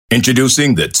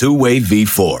Introducing the Two-Way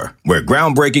V4, where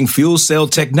groundbreaking fuel cell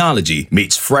technology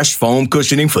meets fresh foam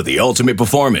cushioning for the ultimate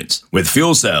performance. With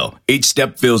Fuel Cell, each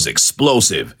step feels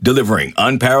explosive, delivering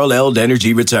unparalleled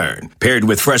energy return. Paired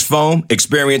with fresh foam,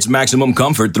 experience maximum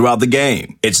comfort throughout the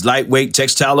game. Its lightweight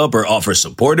textile upper offers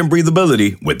support and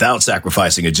breathability without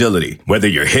sacrificing agility. Whether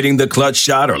you're hitting the clutch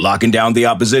shot or locking down the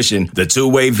opposition, the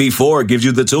Two-Way V4 gives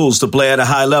you the tools to play at a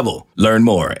high level. Learn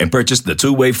more and purchase the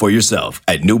Two-Way for yourself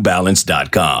at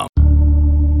newbalance.com.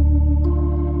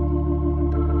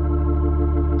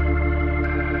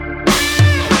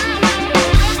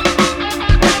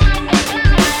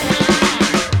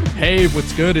 Hey,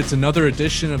 what's good? It's another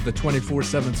edition of the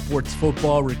 24/7 Sports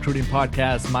Football Recruiting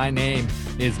Podcast. My name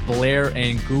is Blair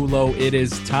Angulo. It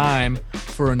is time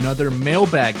for another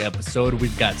mailbag episode.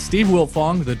 We've got Steve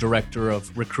Wiltfong, the Director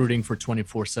of Recruiting for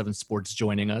 24/7 Sports,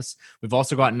 joining us. We've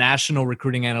also got National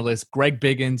Recruiting Analyst Greg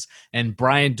Biggins and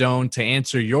Brian Doan to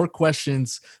answer your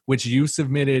questions, which you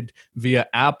submitted via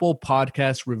Apple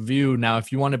Podcast Review. Now,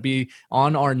 if you want to be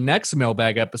on our next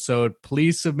mailbag episode,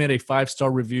 please submit a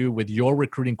 5-star review with your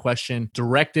recruiting question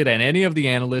directed at any of the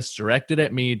analysts, directed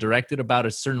at me, directed about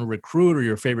a certain recruit or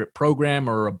your favorite program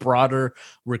or a broader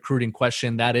recruiting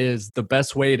question. That is the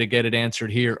best way to get it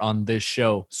answered here on this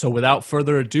show. So without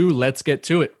further ado, let's get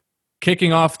to it.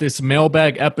 Kicking off this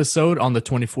mailbag episode on the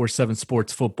 24/7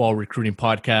 Sports Football Recruiting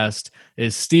Podcast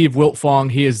is Steve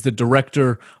Wiltfong. He is the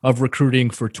Director of Recruiting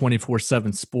for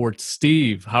 24/7 Sports.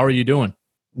 Steve, how are you doing?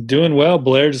 Doing well,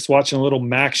 Blair. Just watching a little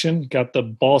Maction. Got the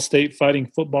Ball State Fighting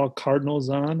Football Cardinals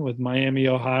on with Miami,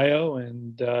 Ohio,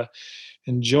 and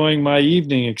enjoying my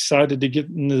evening. Excited to get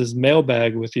into this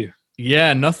mailbag with you.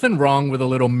 Yeah, nothing wrong with a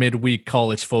little midweek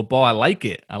college football. I like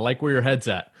it. I like where your head's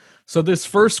at. So this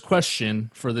first question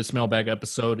for this mailbag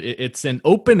episode, it's an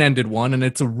open-ended one, and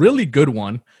it's a really good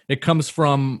one. It comes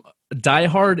from Die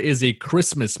Hard is a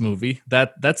Christmas movie.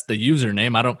 That's the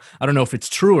username. I don't know if it's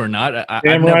true or not.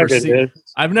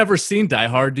 I've never seen Die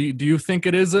Hard. Do you think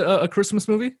it is a Christmas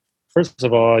movie? First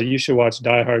of all, you should watch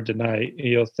Die Hard tonight.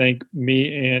 You'll thank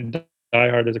me and Die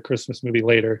Hard is a Christmas movie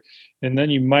later, and then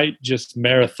you might just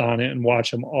marathon it and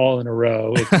watch them all in a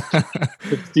row.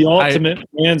 It's the ultimate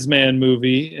man's man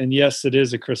movie, and yes, it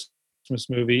is a Christmas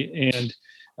movie, and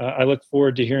I look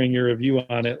forward to hearing your review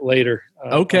on it later.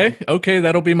 Okay,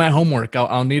 that'll be my homework.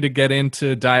 I'll need to get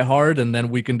into Die Hard, and then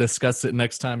we can discuss it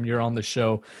next time you're on the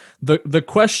show. The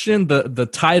question, the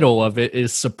title of it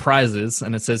is Surprises,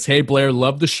 and it says, "Hey Blair,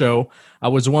 love the show. I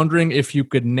was wondering if you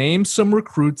could name some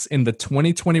recruits in the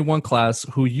 2021 class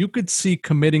who you could see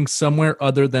committing somewhere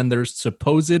other than their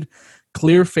supposed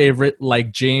clear favorite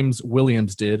like James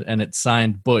Williams did," and it's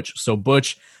signed Butch. So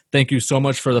Butch, thank you so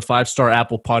much for the 5-star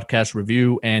Apple Podcast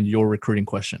review and your recruiting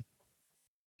question.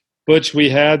 Butch, we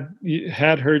had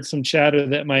heard some chatter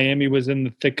that Miami was in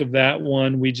the thick of that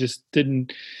one. We just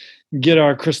didn't get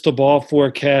our crystal ball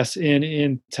forecast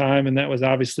in time, and that was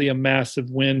obviously a massive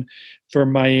win for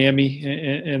Miami,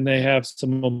 and they have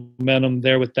some momentum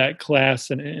there with that class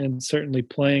and certainly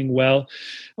playing well.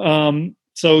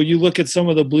 So you look at some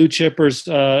of the blue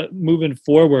chippers moving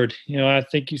forward. I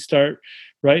think you start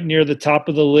right near the top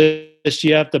of the list.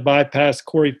 You have to bypass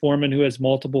Corey Foreman, who has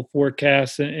multiple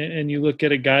forecasts, and you look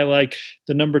at a guy like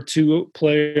the number 2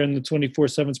 player in the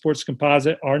 24/7 Sports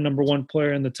Composite, our number 1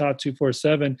 player in the top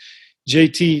 247,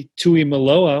 JT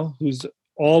Tuimoloau, who's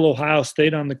all Ohio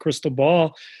State on the crystal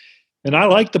ball. And I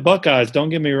like the Buckeyes, don't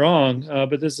get me wrong,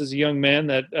 but this is a young man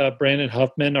that Brandon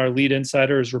Huffman, our lead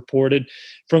insider, has reported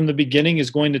from the beginning is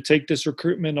going to take this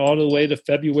recruitment all the way to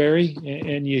February.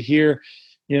 And you hear,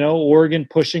 Oregon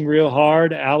pushing real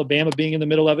hard, Alabama being in the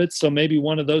middle of it. So maybe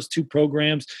one of those two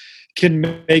programs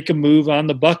can make a move on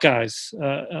the Buckeyes.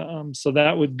 So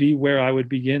that would be where I would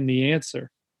begin the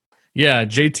answer. Yeah,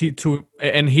 JT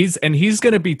and he's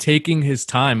going to be taking his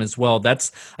time as well.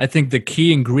 That's, I think, the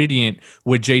key ingredient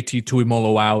with JT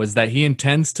Tuimoloau is that he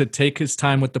intends to take his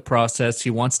time with the process. He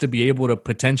wants to be able to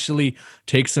potentially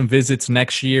take some visits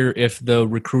next year if the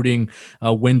recruiting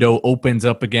window opens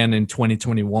up again in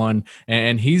 2021.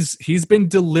 And he's been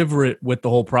deliberate with the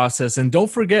whole process. And don't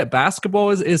forget, basketball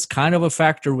is kind of a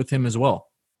factor with him as well.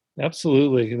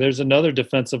 Absolutely. There's another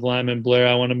defensive lineman, Blair,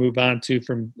 I want to move on to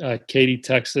from Katy,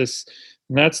 Texas,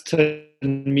 and that's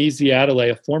Tanmeezi Adelaide,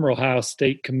 a former Ohio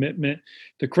State commitment.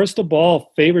 The crystal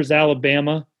ball favors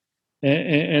Alabama,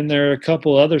 and there are a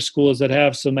couple other schools that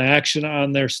have some action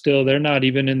on there still. They're not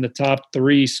even in the top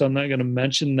 3, so I'm not going to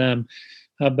mention them.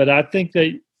 But I think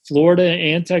that Florida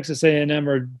and Texas A&M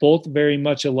are both very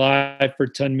much alive for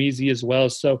Tanmeezi as well.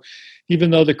 So even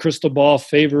though the crystal ball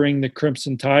favoring the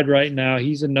Crimson Tide right now,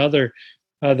 he's another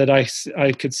that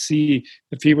I could see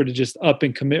if he were to just up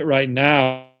and commit right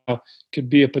now, could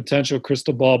be a potential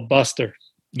crystal ball buster.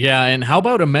 Yeah, and how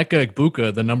about Emeka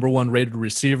Egbuka, the number 1 rated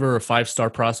receiver, a 5-star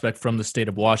prospect from the state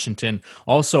of Washington,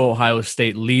 also Ohio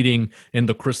State leading in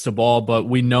the crystal ball, but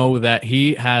we know that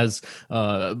he has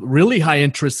really high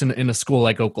interest in a school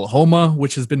like Oklahoma,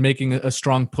 which has been making a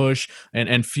strong push, and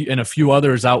a few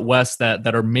others out west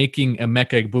that are making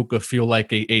Emeka Egbuka feel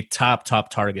like a top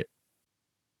target.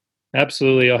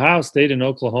 Absolutely. Ohio State and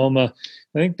Oklahoma,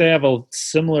 I think they have a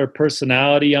similar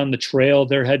personality on the trail.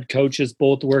 Their head coaches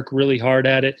both work really hard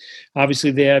at it.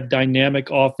 Obviously, they have dynamic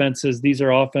offenses. These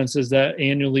are offenses that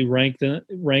annually rank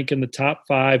in the top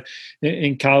 5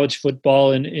 in college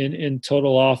football in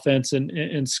total offense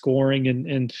and scoring,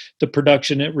 and the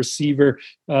production at receiver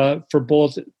for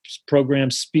both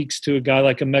programs speaks to a guy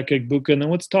like Emeka Egbuka. And then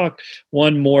let's talk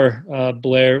one more,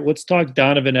 Blair. Let's talk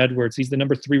Donovan Edwards. He's the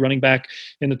number 3 running back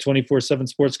in the 24/7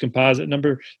 Sports Composite,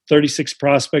 number 36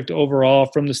 prospect overall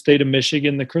from the state of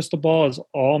Michigan. The crystal ball is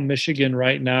all Michigan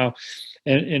right now.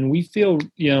 And we feel,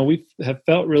 we have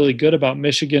felt really good about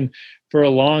Michigan for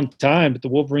a long time, but the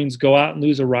Wolverines go out and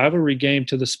lose a rivalry game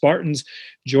to the Spartans.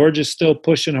 Georgia's still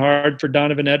pushing hard for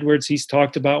Donovan Edwards. He's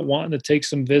talked about wanting to take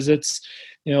some visits.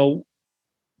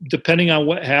 Depending on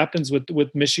what happens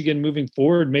with Michigan moving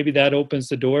forward, maybe that opens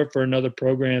the door for another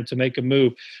program to make a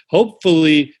move.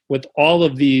 Hopefully, with all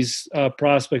of these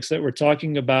prospects that we're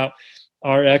talking about,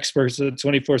 our experts at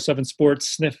 24/7 Sports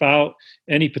sniff out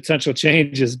any potential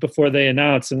changes before they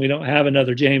announce, and we don't have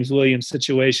another James Williams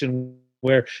situation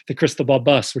where the crystal ball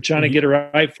busts. We're trying to get it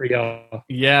right for y'all.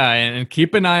 Yeah, and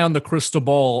keep an eye on the crystal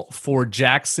ball for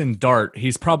Jackson Dart.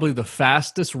 He's probably the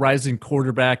fastest rising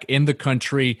quarterback in the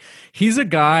country. He's a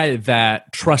guy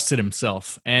that trusted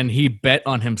himself, and he bet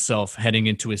on himself heading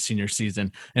into his senior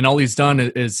season. And all he's done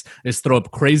is throw up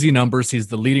crazy numbers. He's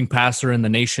the leading passer in the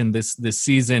nation this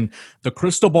season. The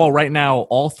crystal ball right now,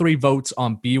 all 3 votes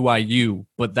on BYU,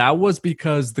 but that was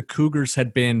because the Cougars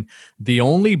had been the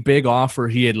only big offer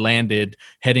he had landed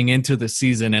heading into the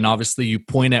season. And obviously you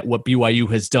point at what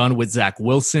BYU has done with Zach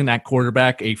Wilson at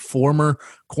quarterback, a former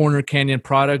Corner Canyon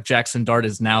product. Jackson Dart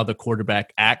is now the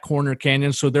quarterback at Corner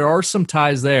Canyon. So there are some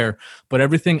ties there, but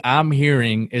everything I'm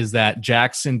hearing is that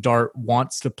Jackson Dart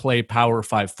wants to play Power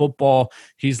 5 football.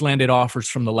 He's landed offers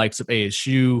from the likes of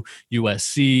ASU,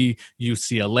 USC,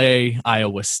 UCLA,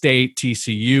 Iowa State,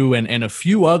 TCU, and a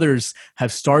few others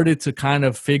have started to kind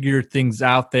of figure things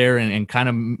out there and kind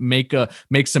of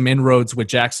make some inroads with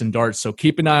Jackson Dart. So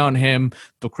keep an eye on him.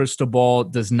 The crystal ball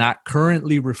does not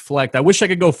currently reflect. I wish I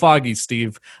could go foggy,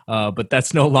 Steve, but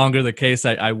that's no longer the case.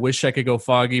 I wish I could go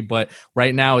foggy, but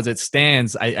right now as it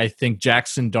stands, I think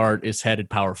Jackson Dart is headed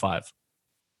Power 5.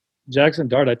 Jackson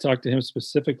Dart, I talked to him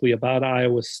specifically about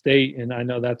Iowa State, and I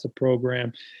know that's a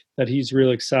program that he's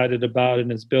real excited about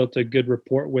and has built a good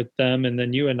rapport with them. And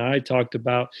then you and I talked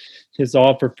about his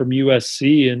offer from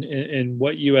USC and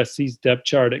what USC's depth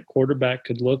chart at quarterback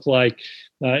could look like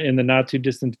in the not too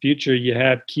distant future. You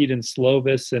have Keaton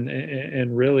Slovis,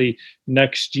 and really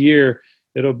next year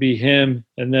it'll be him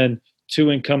and then 2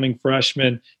 incoming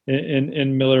freshmen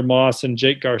in Miller Moss and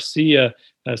Jake Garcia.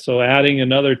 So adding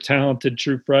another talented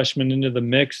true freshman into the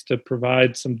mix to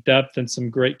provide some depth and some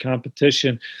great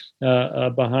competition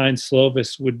behind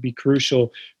Slovis would be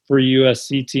crucial for a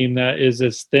USC team that is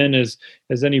as thin as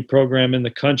any program in the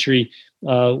country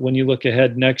when you look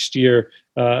ahead next year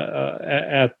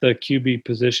at the QB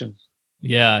position.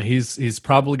 Yeah, he's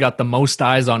probably got the most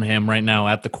eyes on him right now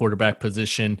at the quarterback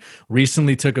position.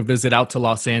 Recently took a visit out to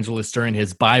Los Angeles during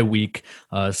his bye week.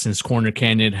 Since Corner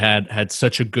Canyon had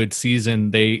such a good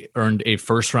season, they earned a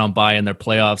first-round bye in their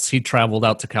playoffs. He traveled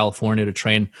out to California to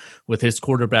train with his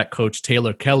quarterback coach,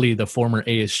 Taylor Kelly, the former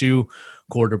ASU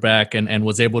quarterback, and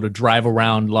was able to drive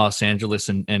around Los Angeles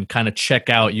and kind of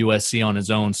check out USC on his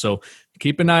own. So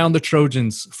keep an eye on the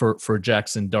Trojans for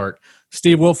Jackson Dart.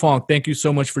 Steve Wilfong, thank you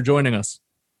so much for joining us.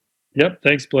 Yep,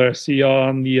 thanks, Blair. See y'all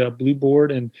on the Blue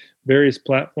Board and various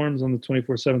platforms on the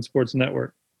 24/7 Sports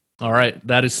Network. All right,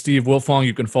 that is Steve Wilfong.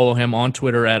 You can follow him on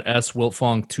Twitter at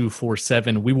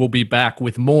swilfong247. We will be back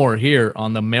with more here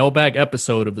on the mailbag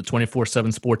episode of the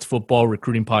 24/7 Sports Football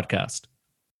Recruiting Podcast.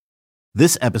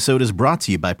 This episode is brought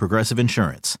to you by Progressive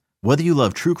Insurance. Whether you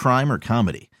love true crime or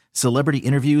comedy, celebrity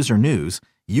interviews or news,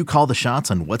 you call the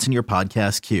shots on what's in your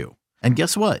podcast queue. And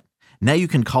guess what? Now you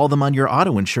can call them on your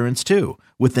auto insurance too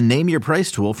with the Name Your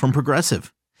Price tool from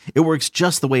Progressive. It works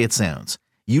just the way it sounds.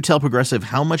 You tell Progressive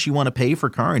how much you want to pay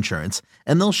for car insurance,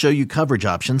 and they'll show you coverage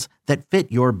options that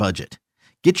fit your budget.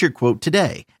 Get your quote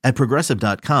today at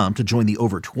Progressive.com to join the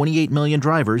over 28 million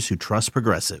drivers who trust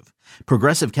Progressive.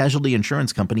 Progressive Casualty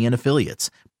Insurance Company and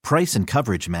Affiliates. Price and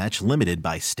coverage match limited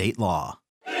by state law.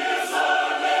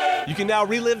 You can now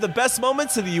relive the best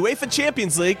moments of the UEFA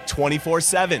Champions League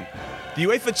 24/7. The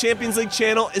UEFA Champions League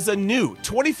channel is a new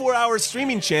 24-hour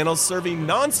streaming channel serving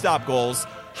non-stop goals,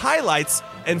 highlights,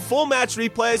 and full match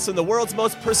replays from the world's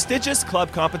most prestigious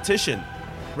club competition.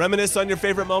 Reminisce on your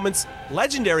favorite moments,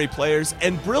 legendary players,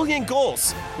 and brilliant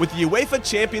goals with the UEFA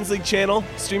Champions League channel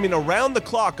streaming around the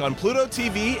clock on Pluto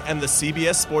TV and the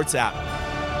CBS Sports app.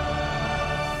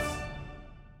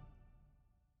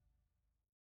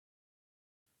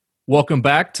 Welcome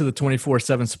back to the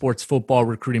 24/7 Sports Football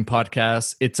Recruiting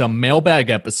Podcast. It's a mailbag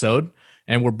episode,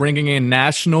 and we're bringing in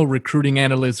national recruiting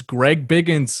analyst Greg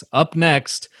Biggins up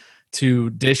next to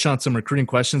dish on some recruiting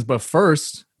questions. But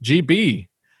first, GB,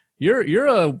 you're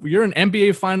an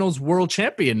NBA Finals world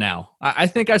champion now. I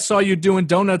think I saw you doing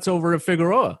donuts over at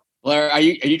Figueroa. Blair, are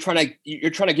you trying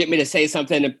to get me to say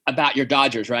something about your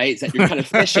Dodgers, right? Is that you're kind of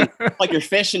fishing, like you're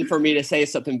fishing for me to say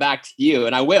something back to you,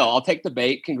 and I will. I'll take the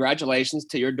bait. Congratulations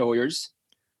to your Doyers.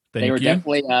 They were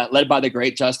definitely led by the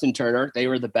great Justin Turner. They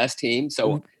were the best team.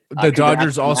 So the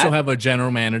Dodgers also have a general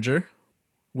manager,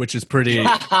 which is pretty.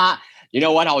 You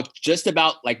know what? I was just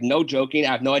about, like, no joking.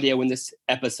 I have no idea when this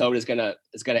episode is gonna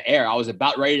air. I was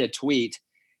about ready to tweet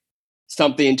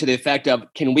something to the effect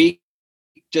of, "Can we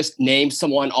just name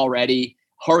someone already?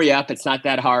 Hurry up. It's not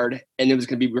that hard." And it was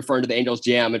going to be referring to the Angels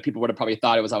GM, and people would have probably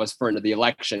thought I was referring to the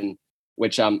election,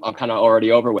 which I'm kind of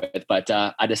already over with. But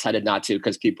I decided not to,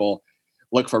 because people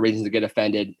look for reasons to get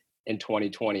offended in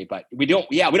 2020. But we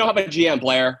don't have a GM,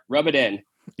 Blair. Rub it in.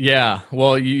 Yeah,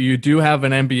 well, you do have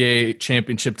an NBA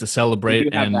championship to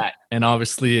celebrate, and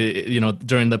obviously,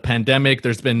 during the pandemic,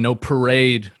 there's been no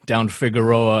parade down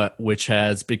Figueroa, which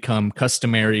has become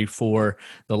customary for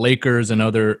the Lakers and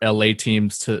other LA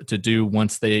teams to do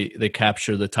once they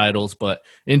capture the titles. But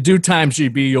in due time,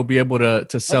 GB, you'll be able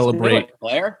to celebrate.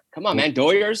 Blair, come on, man!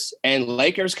 Doyers and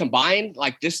Lakers combined,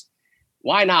 like, just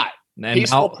why not?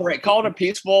 Peaceful parade. Call it a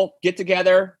peaceful get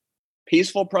together.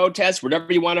 Peaceful protest, whatever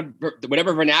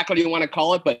vernacular you want to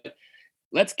call it, but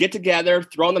let's get together,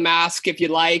 throw on the mask if you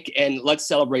like, and let's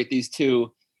celebrate these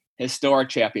two historic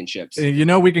championships.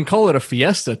 We can call it a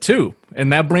fiesta too,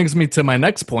 and that brings me to my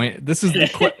next point. This is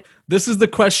the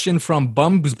question from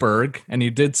Bumsberg, and he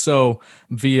did so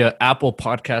via Apple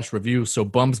Podcast Review. So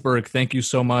Bumsberg, thank you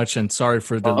so much, and sorry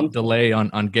for the delay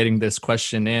on getting this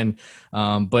question in.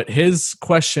 But his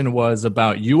question was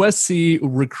about USC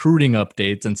recruiting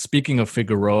updates. And speaking of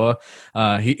Figueroa,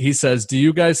 he says, do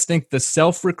you guys think the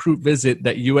self-recruit visit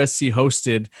that USC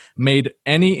hosted made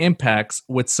any impacts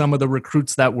with some of the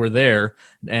recruits that were there?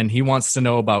 And he wants to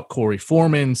know about Corey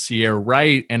Foreman, Sierra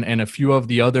Wright, and a few of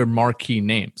the other marquee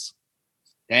names.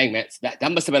 Dang, man,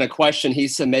 that must have been a question he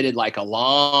submitted like a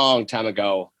long time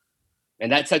ago.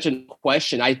 And that's such a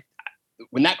question.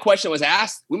 When that question was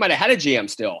asked, we might have had a GM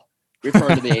still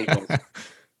referring to the Angels.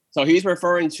 So he's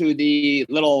referring to the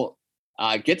little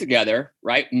get-together,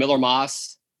 right? Miller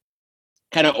Moss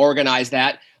kind of organized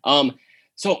that.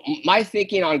 So my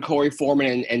thinking on Corey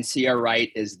Foreman and Sierra Wright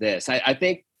is this. I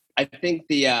think I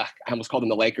almost called them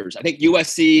the Lakers. I think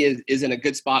USC is in a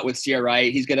good spot with Sierra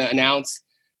Wright. He's going to announce,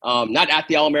 not at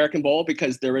the All-American Bowl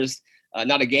because there is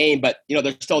not a game, but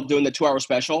they're still doing the 2-hour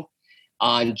special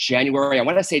on January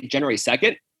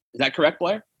 2nd. Is that correct,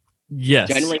 Blair? Yes.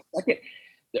 January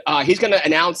 2nd. He's going to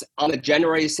announce on the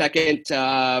January 2nd,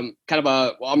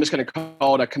 I'm just going to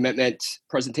call it a commitment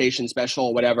presentation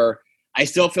special, whatever. I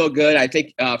still feel good. I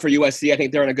think for USC, I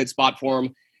think they're in a good spot for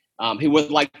him. He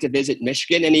would like to visit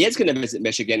Michigan, and he is going to visit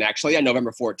Michigan actually on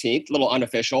November 14th, a little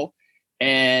unofficial.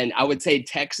 And I would say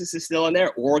Texas is still in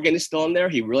there. Oregon is still in there.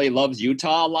 He really loves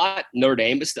Utah a lot. Notre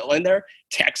Dame is still in there.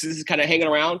 Texas is kind of hanging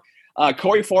around.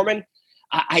 Corey Foreman,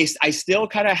 I still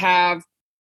kind of have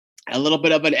a little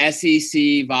bit of an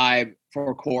SEC vibe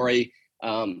for Corey.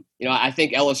 I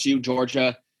think LSU,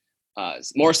 Georgia,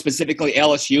 more specifically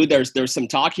LSU, there's some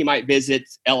talk he might visit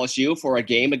LSU for a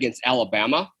game against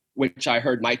Alabama, which I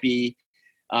heard might be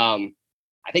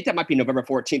I think that might be November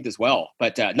 14th as well,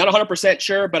 but not 100%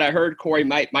 sure. But I heard Corey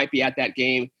might be at that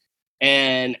game,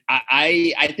 and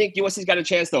I think USC's got a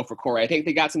chance though for Corey. I think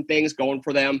they got some things going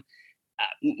for them.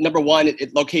 Number one,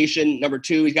 location. Number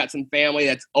two, he's got some family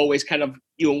that's always kind of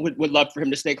would love for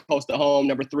him to stay close to home.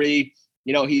 Number three,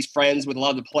 he's friends with a lot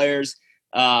of the players.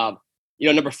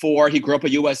 Number four, he grew up a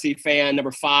USC fan.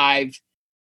 Number five,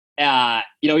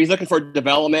 he's looking for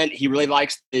development. He really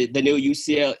likes the new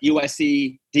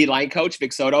USC D-line coach,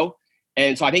 Vic Soto.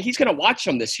 And so I think he's going to watch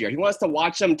them this year. He wants to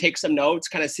watch them, take some notes,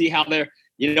 kind of see how they're,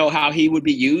 how he would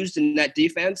be used in that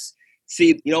defense.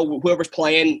 See, whoever's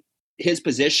playing his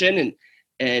position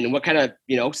and what kind of,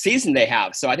 season they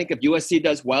have. So I think if USC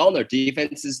does well and their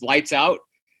defense is lights out,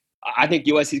 I think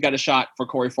USC's got a shot for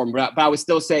Corey Foreman, but I would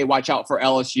still say watch out for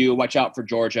LSU, watch out for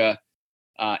Georgia,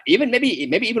 maybe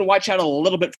even watch out a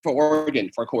little bit for Oregon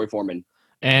for Corey Foreman.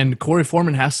 And Corey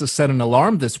Foreman has to set an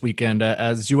alarm this weekend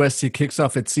as USC kicks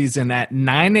off its season at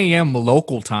 9 a.m.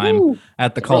 local time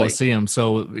at the Coliseum.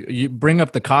 So you bring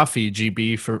up the coffee,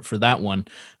 GB, for that one.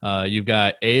 You've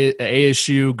got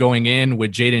ASU going in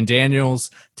with Jaden Daniels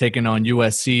taking on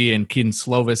USC and Keaton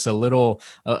Slovis.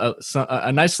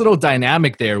 A nice little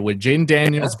dynamic there with Jaden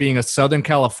Daniels being a Southern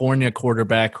California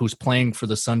quarterback who's playing for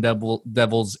the Sun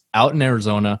Devils out in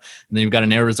Arizona. And then you've got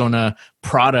an Arizona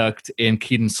product in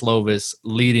Keaton Slovis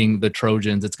leading the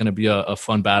Trojans. It's going to be a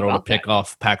fun battle to pick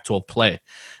off Pac-12 play.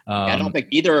 I don't think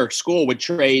either school would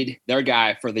trade their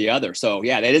guy for the other. So,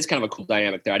 yeah, that is kind of a cool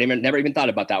dynamic there. I never even thought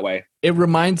about that way. It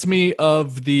reminds me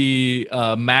of the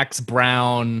Max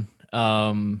Brown.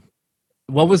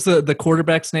 What was the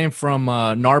quarterback's name from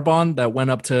Narbonne that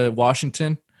went up to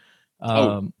Washington?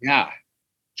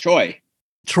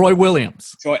 Troy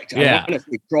Williams. Troy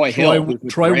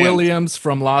Williams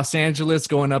from Los Angeles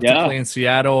going up to play in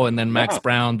Seattle, and then Max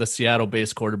Brown, the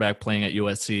Seattle-based quarterback playing at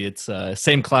USC. It's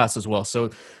same class as well. So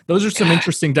those are some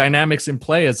interesting dynamics in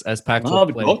play as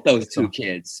Pac-12 play. Both those two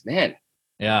kids, man.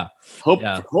 Yeah. Hope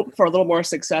for a little more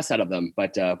success out of them,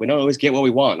 but we don't always get what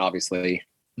we want, obviously.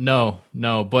 No.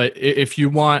 But if you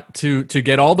want to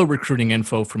get all the recruiting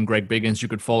info from Greg Biggins, you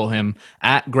could follow him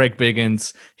at Greg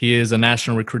Biggins. He is a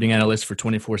national recruiting analyst for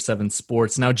 24/7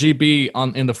 Sports. Now, GB,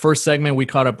 in the first segment, we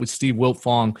caught up with Steve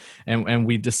Wiltfong, and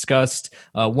we discussed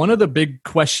one of the big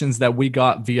questions that we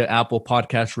got via Apple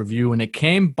Podcast Review, and it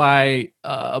came by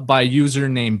a user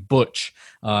named Butch.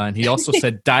 And he also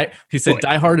said, Die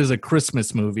Hard is a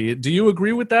Christmas movie. Do you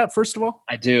agree with that, first of all?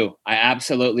 I do. I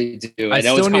absolutely do. I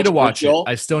still need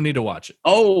to watch it.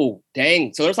 Oh,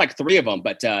 dang. So there's like 3 of them.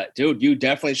 But, dude, you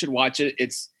definitely should watch it.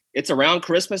 It's around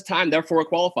Christmas time. Therefore, it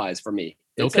qualifies for me.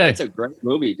 It's a great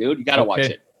movie, dude. You got to watch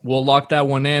it. We'll lock that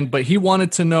one in. But he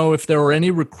wanted to know if there were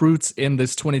any recruits in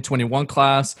this 2021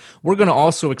 class. We're going to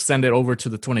also extend it over to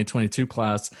the 2022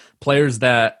 class. Players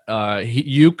that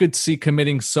you could see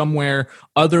committing somewhere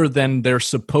other than their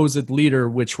supposed leader,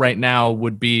 which right now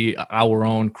would be our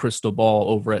own crystal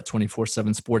ball over at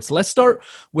 24/7 Sports. Let's start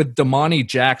with Damani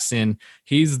Jackson.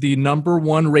 He's the number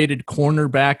 1 rated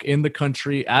cornerback in the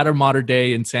country out of Mater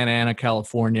Dei in Santa Ana,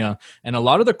 California. And a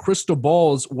lot of the crystal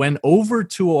balls went over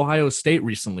to Ohio State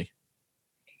recently.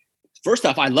 First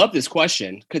off, I love this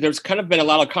question because there's kind of been a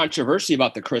lot of controversy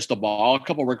about the crystal ball. A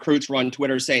couple of recruits were on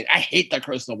Twitter saying, I hate the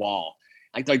crystal ball.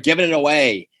 Like they're giving it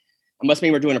away. It must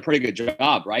mean we're doing a pretty good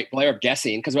job, right, Blair, of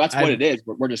guessing? Because that's what it is.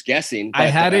 We're just guessing. But,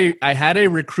 I had a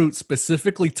recruit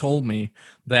specifically told me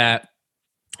that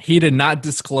he did not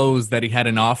disclose that he had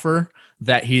an offer,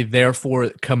 that he therefore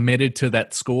committed to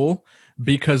that school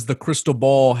because the crystal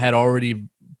ball had already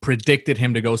predicted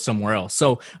him to go somewhere else.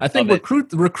 So I think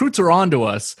recruits are onto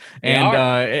us,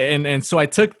 and so I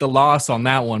took the loss on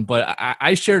that one. But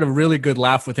I shared a really good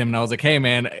laugh with him, and I was like, "Hey,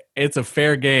 man, it's a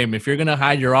fair game. If you're gonna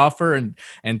hide your offer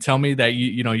and tell me that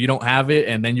you don't have it,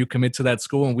 and then you commit to that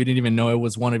school, and we didn't even know it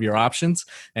was one of your options,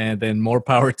 and then more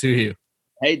power to you."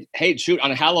 Hey, shoot!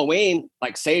 On Halloween,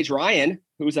 like Sage Ryan,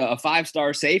 who's a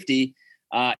 5-star safety,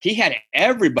 he had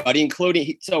everybody,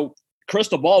 including so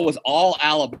crystal ball was all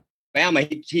Alabama.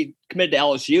 He committed to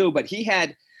LSU, but he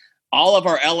had all of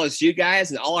our LSU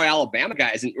guys and all our Alabama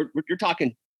guys. And you're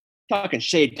talking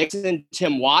Shea Dixon,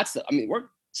 Tim Watts. I mean, we're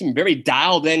some very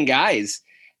dialed in guys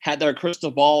had their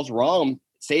crystal balls wrong.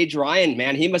 Sage Ryan,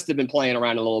 man, he must have been playing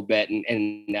around a little bit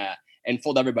and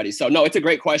fooled everybody. So no, it's a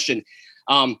great question.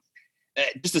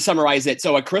 Just to summarize it.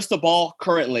 So a crystal ball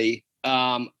currently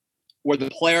where the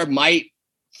player might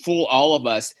fool all of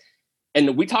us.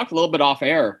 And we talked a little bit off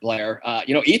air, Blair.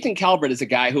 Ethan Calvert is a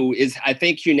guy who is, I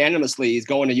think, unanimously is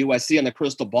going to USC on the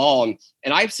crystal ball.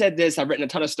 And I've said this, I've written a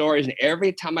ton of stories, and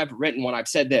every time I've written one, I've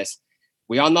said this.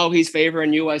 We all know he's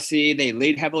favoring USC. They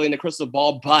lead heavily in the crystal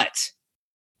ball, but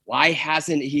why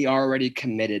hasn't he already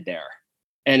committed there?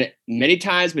 And many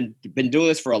times, been doing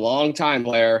this for a long time,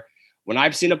 Blair, when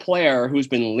I've seen a player who's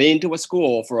been leaning to a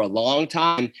school for a long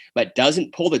time, but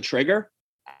doesn't pull the trigger,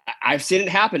 I've seen it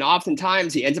happen.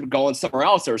 Oftentimes he ends up going somewhere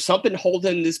else or something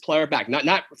holding this player back.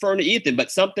 Not referring to Ethan,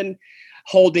 but something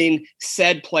holding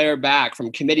said player back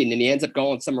from committing, and he ends up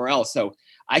going somewhere else. So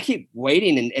I keep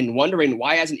waiting and wondering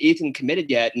why hasn't Ethan committed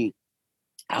yet? And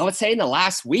I would say in the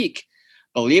last week,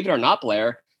 believe it or not,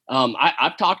 Blair,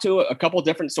 I've talked to a couple of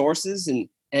different sources,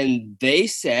 and they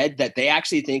said that they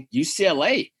actually think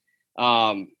UCLA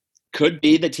could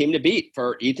be the team to beat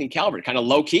for Ethan Calvert, kind of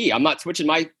low key. I'm not switching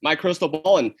my crystal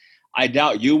ball, and I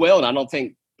doubt you will, and I don't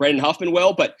think Brandon Huffman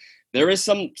will, but there is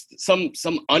some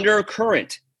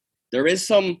undercurrent. There is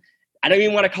some, I don't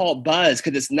even want to call it buzz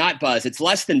because it's not buzz. It's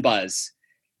less than buzz.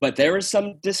 But there is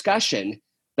some discussion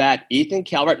that Ethan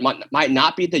Calvert might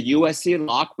not be the USC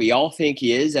lock we all think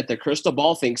he is, that the crystal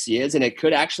ball thinks he is, and it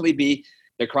could actually be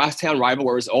the crosstown rival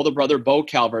where his older brother Bo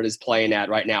Calvert is playing at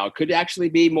right now. It could actually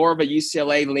be more of a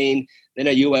UCLA lean than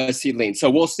a USC lean. So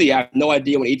we'll see. I have no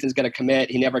idea when Ethan's going to commit.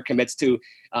 He never commits to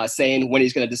saying when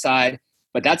he's going to decide.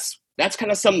 But that's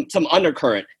kind of some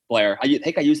undercurrent, Blair. I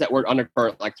think I used that word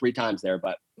undercurrent like 3 times there,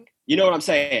 but you know what I'm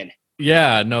saying.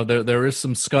 Yeah, no, there is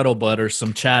some scuttlebutt or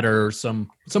some chatter or some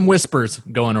whispers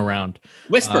going around.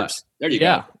 Whispers. There you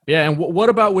go. Yeah. And what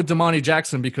about with Damani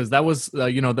Jackson? Because that was,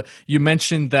 you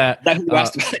mentioned that. You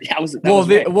asked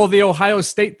about it. The Ohio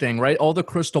State thing, right? All the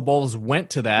crystal balls went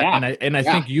to that, Yeah. and I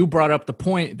think you brought up the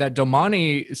point that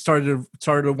Damani started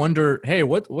to wonder, hey,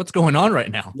 what's going on right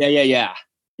now? Yeah.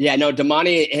 Yeah, no,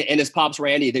 Damani and his pops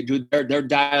Randy, they're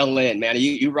dialing in, man.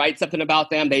 You write something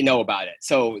about them, they know about it.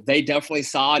 So they definitely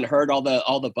saw and heard all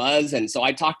the buzz. And so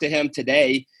I talked to him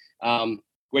today,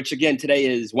 which again today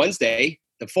is Wednesday,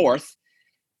 the 4th.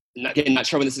 Not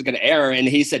sure when this is going to air. And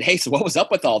he said, "Hey, so what was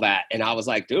up with all that?" And I was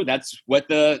like, "Dude, that's what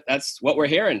we're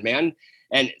hearing, man."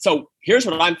 And so here's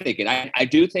what I'm thinking. I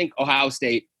do think Ohio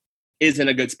State is in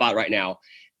a good spot right now,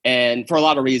 and for a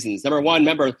lot of reasons. Number one,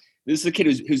 remember this is a kid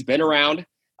who's been around.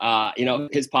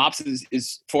 His pops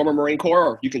is former Marine Corps,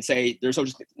 or you can say there's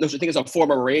no such thing as a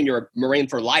former Marine. You're a Marine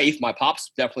for life. My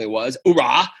pops definitely was.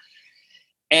 Hoorah!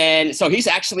 And so he's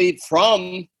actually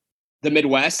from the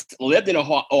Midwest, lived in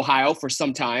Ohio for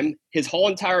some time. His whole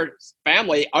entire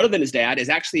family, other than his dad, is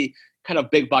actually kind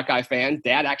of big Buckeye fan.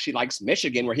 Dad actually likes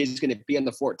Michigan, where he's going to be in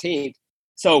the 14th.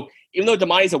 So even though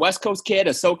Damani's a West Coast kid,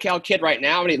 a SoCal kid right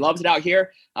now, and he loves it out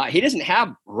here, he doesn't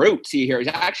have roots here. He's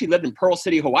actually lived in Pearl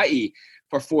City, Hawaii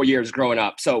for 4 years growing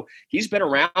up. So he's been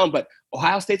around, but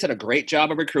Ohio State's done a great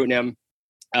job of recruiting him.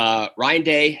 Ryan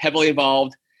Day, heavily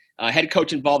involved. Head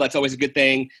coach involved, that's always a good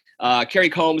thing. Kerry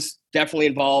Combs, definitely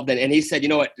involved. And he said, you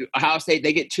know what, Ohio State,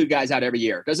 they get 2 guys out every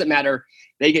year. Doesn't matter.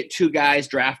 They get 2 guys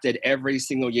drafted every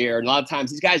single year. And a lot of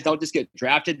times these guys don't just get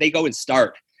drafted, they go and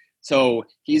start. So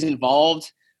he's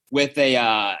involved with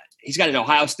he's got an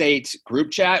Ohio State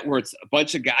group chat where it's a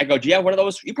bunch of guys. I go, do you have one of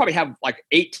those? You probably have like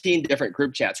 18 different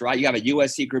group chats, right? You have a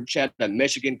USC group chat, a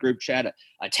Michigan group chat,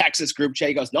 a Texas group chat.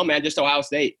 He goes, no, man, just Ohio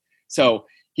State. So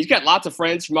he's got lots of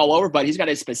friends from all over, but he's got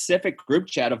a specific group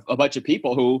chat of a bunch of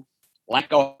people who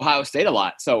like Ohio State a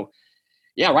lot. So,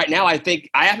 yeah, right now I think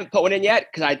I haven't put one in yet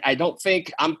because I don't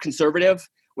think I'm conservative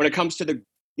when it comes to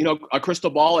a crystal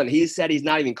ball. And he said he's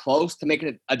not even close to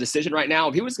making a decision right now.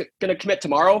 If he was going to commit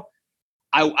tomorrow,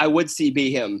 I would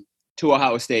CB him to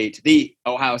Ohio State, the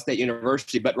Ohio State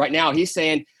University. But right now he's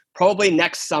saying probably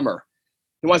next summer.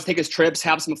 He wants to take his trips,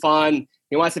 have some fun.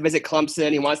 He wants to visit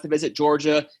Clemson. He wants to visit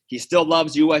Georgia. He still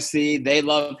loves USC. They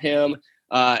love him.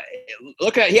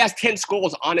 He has 10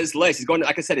 schools on his list. He's going to,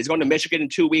 like I said, he's going to Michigan in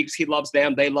 2 weeks. He loves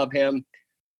them. They love him.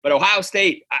 But Ohio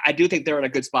State, I do think they're in a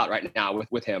good spot right now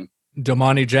with him.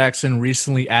 Damani Jackson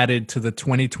recently added to the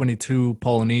 2022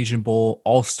 Polynesian Bowl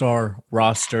All-Star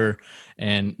roster,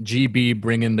 and GB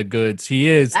bringing the goods. He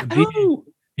is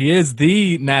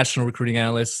the national recruiting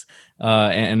analyst,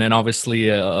 and then obviously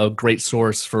a great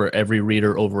source for every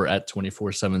reader over at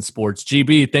 24/7 Sports.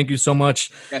 GB, thank you so much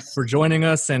for joining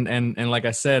us, and like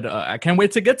I said, I can't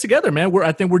wait to get together, man.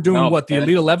 I think we're doing the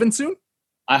Elite 11 soon.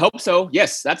 I hope so.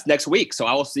 Yes, that's next week. So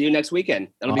I will see you next weekend.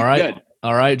 That'll be good.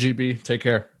 All right, GB, take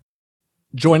care.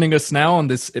 Joining us now on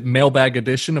this mailbag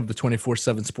edition of the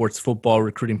 24/7 Sports Football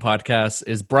Recruiting Podcast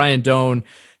is Brian Doan.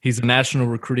 He's a national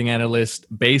recruiting analyst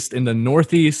based in the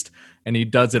Northeast, and he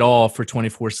does it all for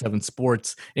 24/7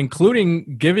 Sports,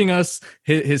 including giving us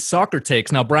his soccer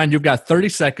takes. Now, Brian, you've got 30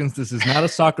 seconds. This is not a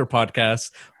soccer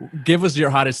podcast. Give us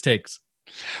your hottest takes.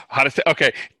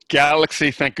 Okay.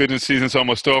 Galaxy, thank goodness season's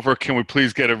almost over. Can we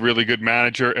please get a really good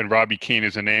manager? And Robbie Keane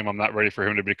is a name. I'm not ready for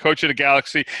him to be coach of the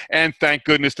Galaxy. And thank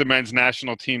goodness the men's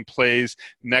national team plays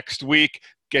next week.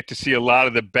 Get to see a lot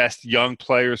of the best young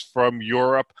players from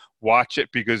Europe. Watch it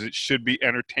because it should be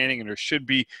entertaining and there should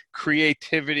be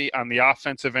creativity on the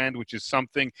offensive end, which is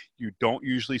something you don't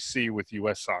usually see with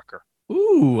U.S. soccer.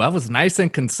 Ooh, that was nice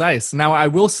and concise. Now, I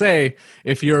will say,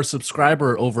 if you're a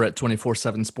subscriber over at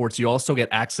 24/7 Sports, you also get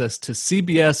access to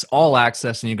CBS All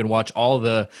Access, and you can watch all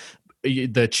the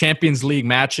Champions League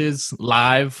matches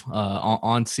live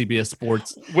on CBS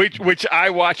Sports. Which I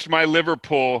watched my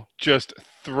Liverpool just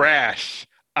thrash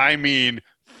a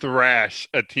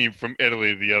team from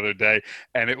Italy the other day,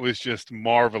 and it was just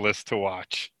marvelous to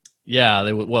watch. Yeah,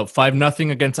 they were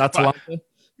 5-0 against Atalanta.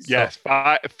 Yes,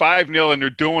 5-0, and they're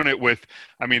doing it with.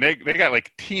 I mean, they got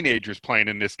like teenagers playing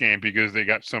in this game because they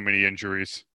got so many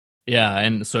injuries. Yeah,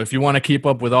 and so if you want to keep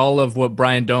up with all of what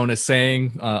Brian Doan is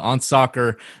saying on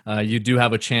soccer, you do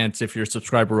have a chance if you're a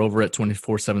subscriber over at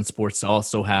 24/7 Sports to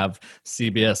also have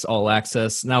CBS All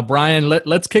Access. Now, Brian,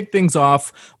 let's kick things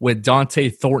off with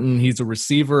Dont'e Thornton. He's a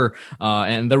receiver,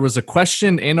 and there was a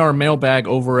question in our mailbag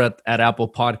over at Apple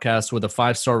Podcasts with a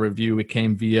 5-star review. It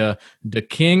came via the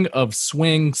King of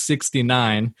Swing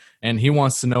 69. And he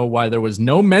wants to know why there was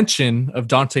no mention of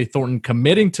Dont'e Thornton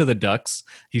committing to the Ducks.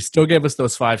 He still gave us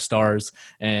those 5 stars.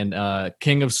 And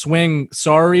King of Swing,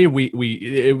 sorry,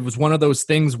 it was one of those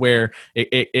things where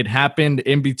it happened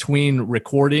in between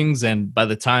recordings, and by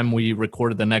the time we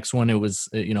recorded the next one, it was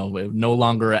no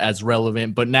longer as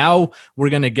relevant. But now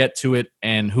we're gonna get to it,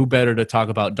 and who better to talk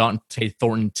about Dont'e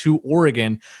Thornton to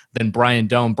Oregon than Brian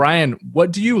Doan. Brian,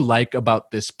 what do you like about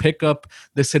this pickup?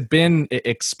 This had been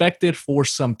expected for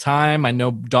some time. I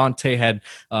know Dont'e had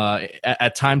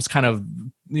at times kind of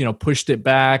pushed it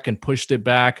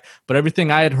back, but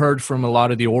everything I had heard from a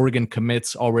lot of the Oregon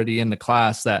commits already in the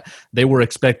class that they were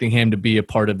expecting him to be a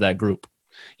part of that group.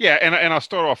 Yeah, and I'll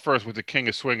start off first with the King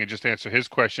of Swing and just answer his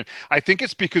question. I think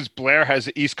it's because Blair has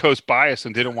an East Coast bias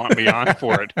and didn't want me on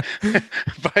for it.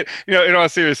 But in all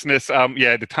seriousness,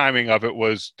 the timing of it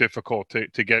was difficult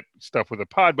to get stuff with a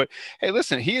pod. But hey,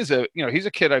 listen, he's a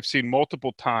kid I've seen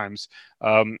multiple times.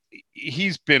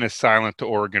 He's been a silent to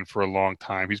Oregon for a long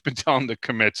time. He's been telling the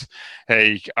commits,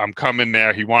 "Hey, I'm coming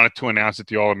there." He wanted to announce at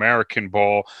the All-American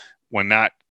Bowl when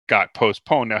that got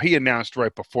postponed. Now, he announced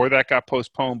right before that got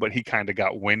postponed, but he kind of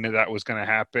got wind that was going to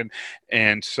happen.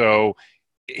 And so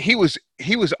he was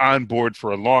on board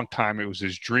for a long time. It was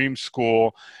his dream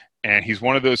school. And he's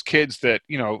one of those kids that,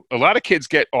 a lot of kids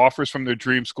get offers from their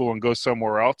dream school and go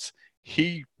somewhere else.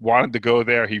 He wanted to go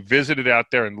there. He visited out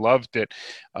there and loved it.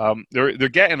 They're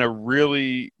getting a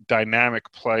really dynamic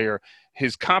player.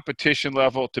 His competition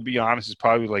level, to be honest, is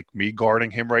probably like me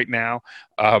guarding him right now.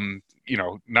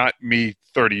 Not me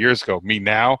 30 years ago, me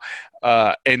now.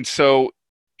 And so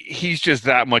he's just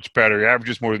that much better. He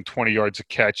averages more than 20 yards a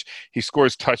catch. He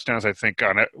scores touchdowns, I think,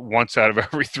 on it once out of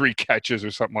every 3 catches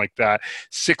or something like that.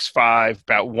 6'5",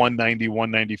 about 190,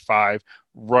 195,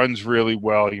 runs really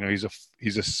well.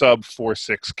 He's a sub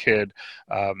 4'6" kid.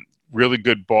 Really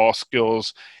good ball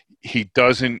skills. He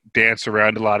doesn't dance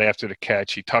around a lot after the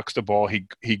catch. He tucks the ball.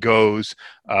 He goes.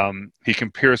 He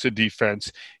can pierce a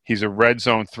defense. He's a red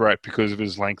zone threat because of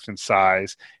his length and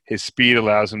size. His speed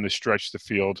allows him to stretch the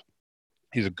field.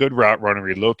 He's a good route runner.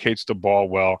 He locates the ball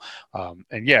well.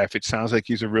 If it sounds like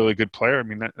he's a really good player, I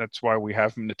mean, that's why we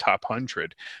have him in the top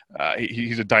 100.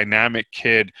 He's a dynamic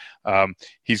kid.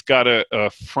 He's got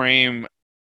a frame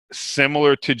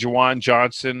similar to Juwan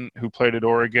Johnson, who played at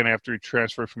Oregon after he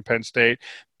transferred from Penn State,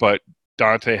 but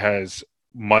Dont'e has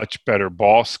much better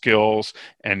ball skills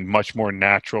and much more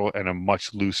natural and a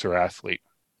much looser athlete.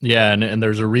 Yeah, and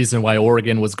there's a reason why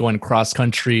Oregon was going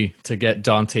cross-country to get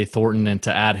Dont'e Thornton and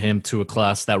to add him to a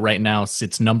class that right now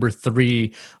sits number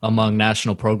 3 among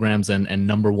national programs and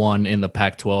number 1 in the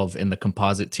Pac-12 in the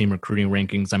composite team recruiting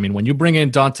rankings. I mean, when you bring in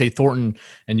Dont'e Thornton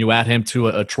and you add him to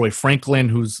a Troy Franklin,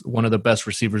 who's one of the best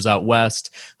receivers out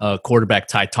west, quarterback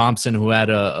Ty Thompson, who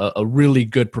had a really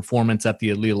good performance at the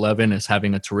Elite 11, is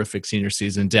having a terrific senior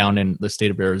season down in the state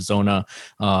of Arizona,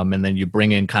 and then you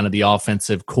bring in kind of the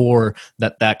offensive core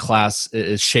that class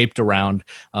is shaped around.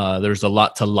 There's a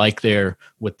lot to like there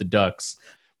with the Ducks.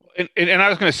 And I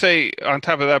was going to say, on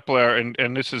top of that, Blair,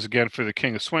 and this is again for the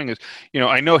King of Swing, is,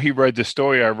 I know he read the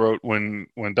story I wrote when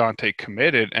Dont'e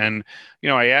committed, and,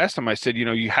 I asked him, I said,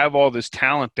 you have all this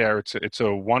talent there. It's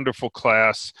a wonderful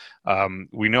class.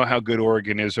 We know how good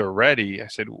Oregon is already. I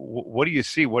said, what do you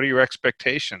see? What are your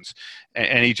expectations?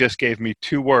 And he just gave me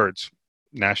 2 words: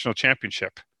 national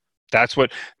championship. That's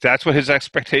what his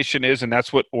expectation is, and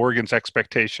that's what Oregon's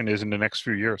expectation is in the next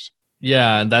few years.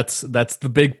 Yeah, and that's the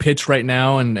big pitch right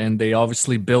now, and they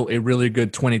obviously built a really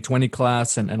good 2020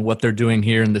 class, and what they're doing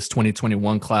here in this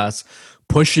 2021 class,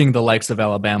 pushing the likes of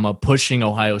Alabama, pushing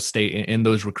Ohio State in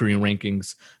those recruiting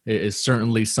rankings is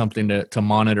certainly something to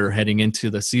monitor heading into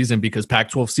the season, because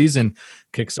Pac-12 season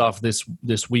kicks off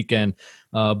this weekend.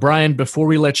 Brian, before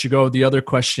we let you go, the other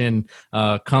question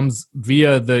comes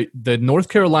via the North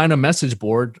Carolina message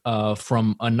board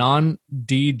from Anon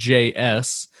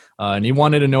DJS, and he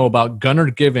wanted to know about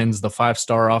Gunnar Givens, the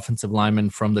 5-star offensive lineman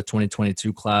from the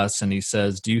 2022 class. And he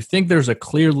says, do you think there's a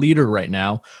clear leader right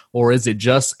now, or is it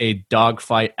just a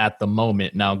dogfight at the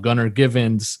moment? Now, Gunnar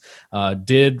Givens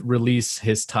did release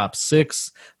his top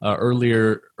 6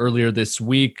 earlier this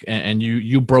week, and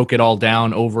you broke it all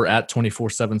down over at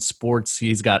 24/7 Sports.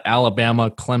 He's got Alabama,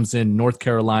 Clemson, North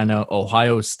Carolina,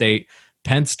 Ohio State,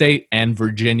 Penn State, and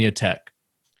Virginia Tech.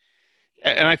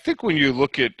 And I think when you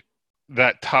look at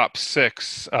that top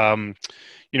six, I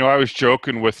was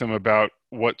joking with him about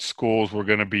what schools were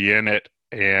going to be in it,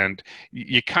 and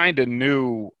you kind of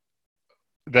knew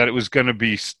that it was going to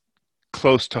be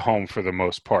close to home for the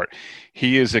most part.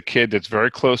 He is a kid that's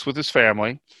very close with his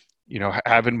family.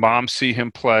 Having mom see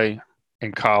him play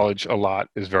in college a lot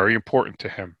is very important to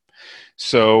him.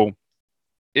 So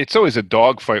it's always a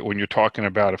dogfight when you're talking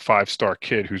about a 5-star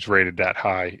kid who's rated that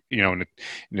high, in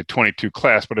the 22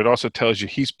 class, but it also tells you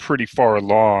he's pretty far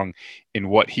along in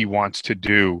what he wants to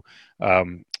do.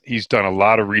 He's done a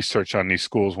lot of research on these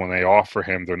schools when they offer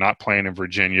him. They're not playing in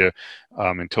Virginia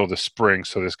until the spring,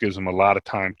 so this gives him a lot of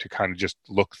time to kind of just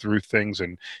look through things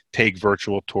and take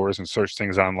virtual tours and search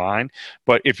things online.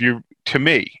 But to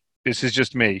me, this is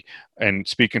just me, and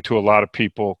speaking to a lot of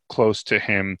people close to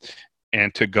him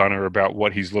and to Gunnar about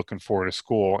what he's looking for in a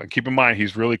school. And keep in mind,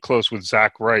 he's really close with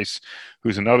Zach Rice,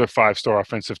 who's another 5-star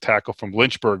offensive tackle from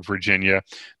Lynchburg, Virginia.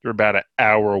 They're about an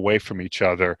hour away from each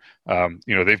other.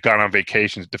 They've gone on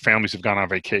vacations. The families have gone on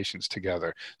vacations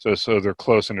together. So they're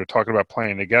close, and they're talking about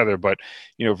playing together. But,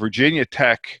 Virginia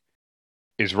Tech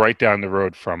is right down the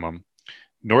road from them.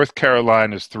 North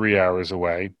Carolina is 3 hours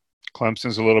away.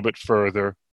 Clemson's a little bit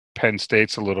further. Penn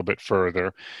State's a little bit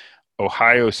further.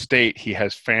 Ohio State, he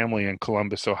has family in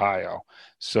Columbus, Ohio.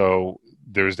 So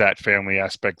there's that family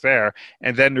aspect there.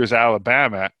 And then there's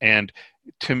Alabama. And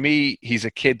to me, he's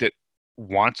a kid that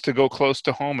wants to go close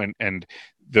to home, and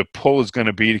the pull is going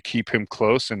to be to keep him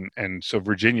close. And so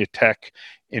Virginia Tech,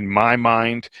 in my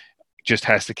mind, just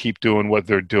has to keep doing what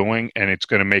they're doing, and it's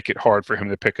going to make it hard for him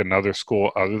to pick another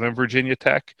school other than Virginia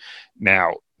Tech.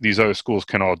 Now, these other schools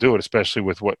can all do it, especially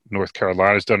with what North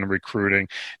Carolina's done in recruiting.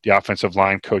 The offensive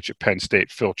line coach at Penn State,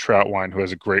 Phil Trautwein, who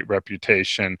has a great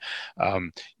reputation.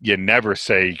 You never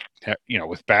say,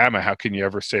 with Bama, how can you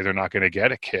ever say they're not going to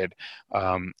get a kid,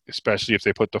 especially if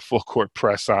they put the full court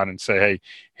press on and say, hey,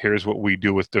 here's what we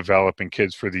do with developing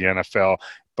kids for the NFL.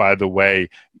 By the way,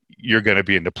 you're going to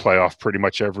be in the playoff pretty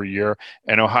much every year.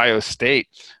 And Ohio State,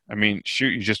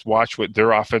 you just watch what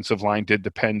their offensive line did to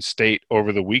Penn State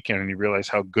over the weekend, and you realize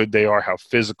how good they are, how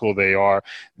physical they are.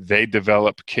 They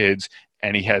develop kids,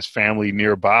 and he has family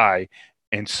nearby.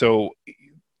 And so,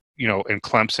 in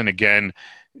Clemson, again,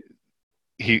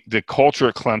 the culture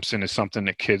at Clemson is something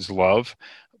that kids love.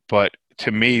 But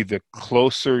to me, the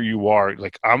closer you are,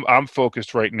 I'm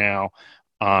focused right now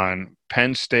on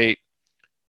Penn State,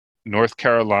 North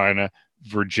Carolina,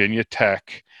 Virginia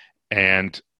Tech,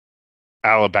 and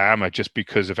Alabama, just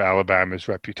because of Alabama's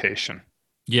reputation.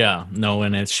 Yeah, no,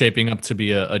 and it's shaping up to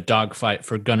be a dogfight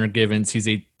for Gunnar Givens. He's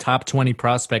a top 20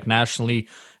 prospect nationally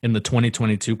in the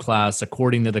 2022 class,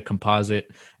 according to the composite,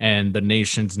 and the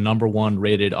nation's #1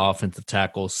 rated offensive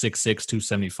tackle, 6'6",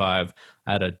 275,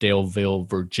 out of Daleville,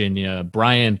 Virginia.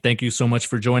 Brian, thank you so much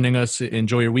for joining us.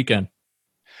 Enjoy your weekend.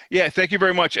 Yeah, thank you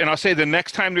very much. And I'll say the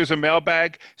next time there's a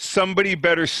mailbag, somebody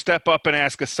better step up and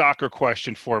ask a soccer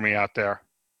question for me out there.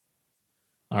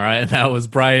 All right, that was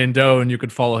Brian Doan. You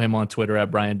could follow him on Twitter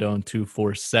at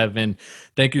BrianDoan247.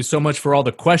 Thank you so much for all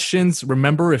the questions.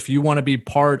 Remember, if you want to be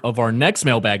part of our next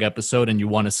mailbag episode and you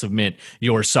want to submit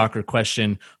your soccer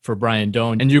question for Brian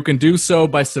Doan, and you can do so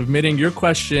by submitting your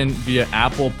question via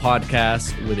Apple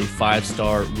Podcasts with a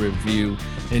 5-star review.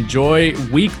 Enjoy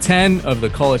Week 10 of the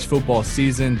college football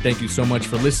season. Thank you so much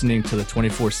for listening to the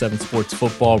 24/7 Sports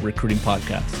Football Recruiting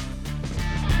Podcast.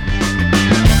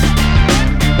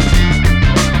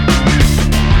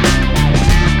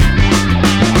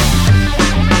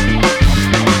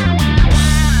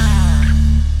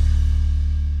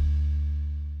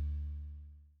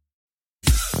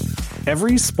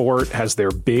 Every sport has their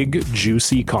big,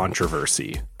 juicy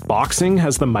controversy. Boxing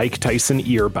has the Mike Tyson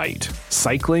ear bite.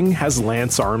 Cycling has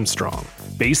Lance Armstrong.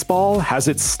 Baseball has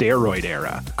its steroid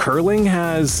era. Curling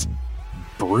has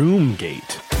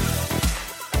Broomgate.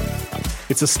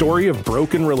 It's a story of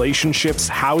broken relationships,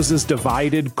 houses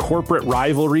divided, corporate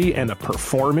rivalry, and a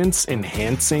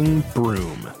performance-enhancing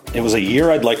broom. It was a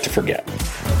year I'd like to forget.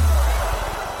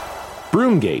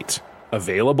 Broomgate,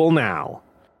 available now.